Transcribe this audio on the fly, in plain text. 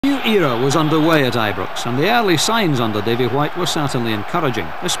A new era was underway at Ibrox, and the early signs under Davy White were certainly encouraging,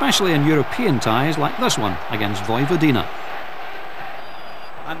 especially in European ties like this one against Vojvodina.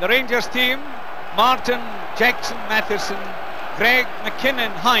 And the Rangers team: Martin, Jackson, Matheson, Greig,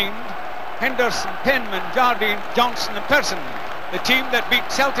 McKinnon, Hind, Henderson, Penman, Jardine, Johnson and Pearson. The team that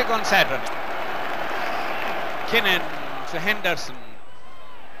beat Celtic on Saturday. McKinnon to Henderson.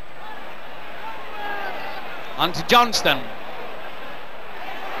 On to Johnston.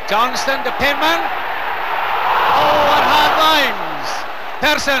 Johnston to Penman. Oh, on hard lines.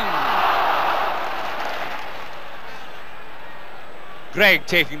 Pearson. Greig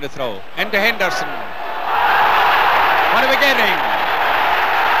taking the throw. Into Henderson. What are we getting?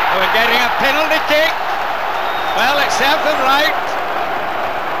 We're getting a penalty kick. Well, it served them right.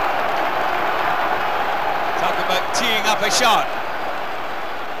 Talk about teeing up a shot.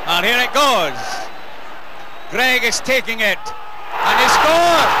 And here it goes. Greig is taking it. And he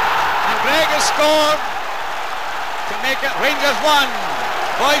scored. And Greig has scored to make it Rangers 1,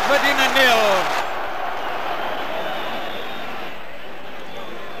 Vojvodina 0.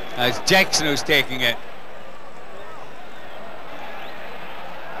 That's Jackson who's taking it.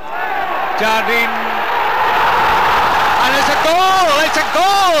 Jardine. And it's a goal! It's a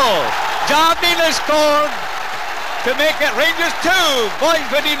goal! Jardine has scored to make it Rangers 2,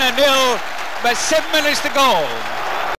 Vojvodina 0, but 7 minutes to go.